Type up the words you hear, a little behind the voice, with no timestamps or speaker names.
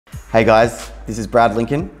Hey guys, this is Brad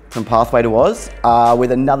Lincoln from Pathway to Oz with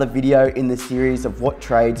another video in the series of what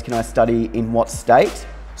trades can I study in what state.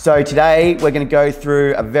 So today we're going to go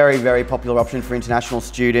through a very popular option for international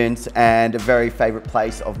students and a very favourite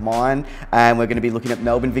place of mine, and we're going to be looking at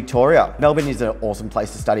Melbourne, Victoria. Melbourne is an awesome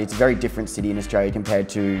place to study. It's a very different city in Australia compared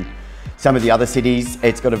to some of the other cities.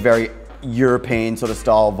 It's got a very European sort of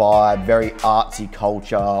style vibe, very artsy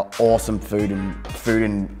culture, awesome food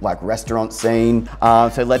and like restaurant scene.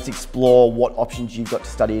 So let's explore what options you've got to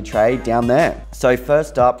study a trade down there. So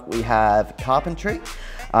first up we have carpentry,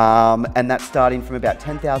 and that's starting from about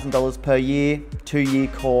 $10,000 per year, 2-year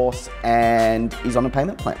course, and is on a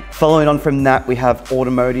payment plan. Following on from that we have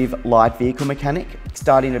automotive light vehicle mechanic,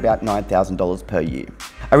 starting at about $9,000 per year.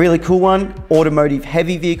 A really cool one, automotive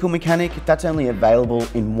heavy vehicle mechanic, that's only available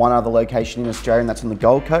in one other location in Australia, and that's on the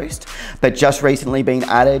Gold Coast, but just recently been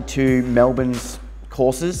added to Melbourne's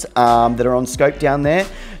courses that are on scope down there.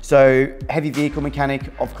 So heavy vehicle mechanic,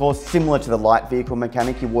 of course, similar to the light vehicle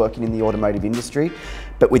mechanic, you're working in the automotive industry,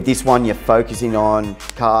 but with this one you're focusing on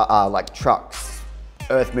like trucks,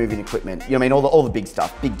 earth moving equipment, you know what I mean, all the big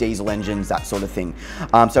stuff, big diesel engines, that sort of thing.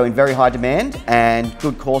 So in very high demand, and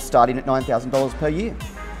good course starting at $9,000 per year.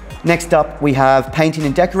 Next up we have painting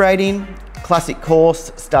and decorating, classic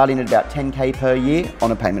course starting at about $10K per year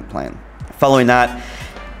on a payment plan. Following that,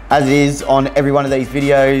 as it is on every one of these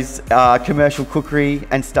videos, commercial cookery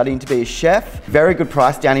and studying to be a chef. Very good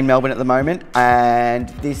price down in Melbourne at the moment, and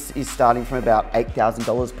this is starting from about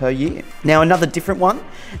 $8,000 per year. Now another different one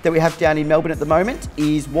that we have down in Melbourne at the moment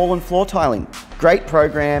is wall and floor tiling. Great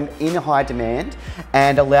program in high demand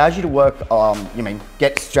and allows you to work,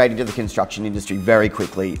 get straight into the construction industry very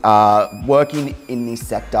quickly. Working in this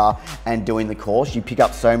sector and doing the course, you pick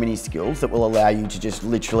up so many skills that will allow you to just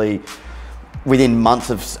literally, within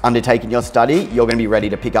months of undertaking your study, you're going to be ready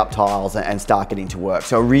to pick up tiles and start getting to work.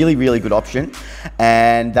 So a really good option,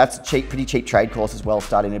 and that's a pretty cheap trade course as well,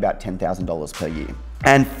 starting at about $10,000 per year.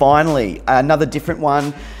 And finally, another different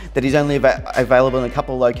one that is only available in a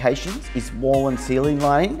couple of locations is wall and ceiling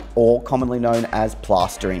lining, or commonly known as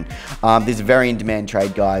plastering. This is a very in-demand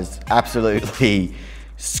trade, guys. Absolutely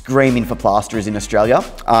screaming for plasterers in Australia.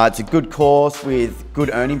 It's a good course with good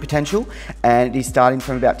earning potential, and it is starting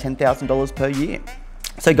from about $10,000 per year.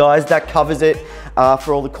 So guys, that covers it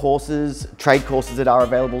for all the courses, trade courses that are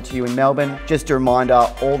available to you in Melbourne. Just a reminder,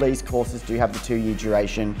 all these courses do have the 2-year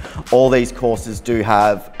duration. All these courses do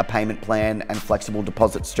have a payment plan and flexible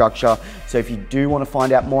deposit structure. So if you do want to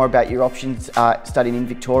find out more about your options studying in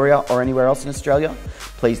Victoria or anywhere else in Australia,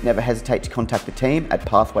 please never hesitate to contact the team at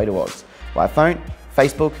Pathway to Oz via phone,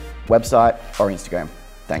 Facebook, website, or Instagram.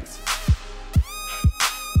 Thanks.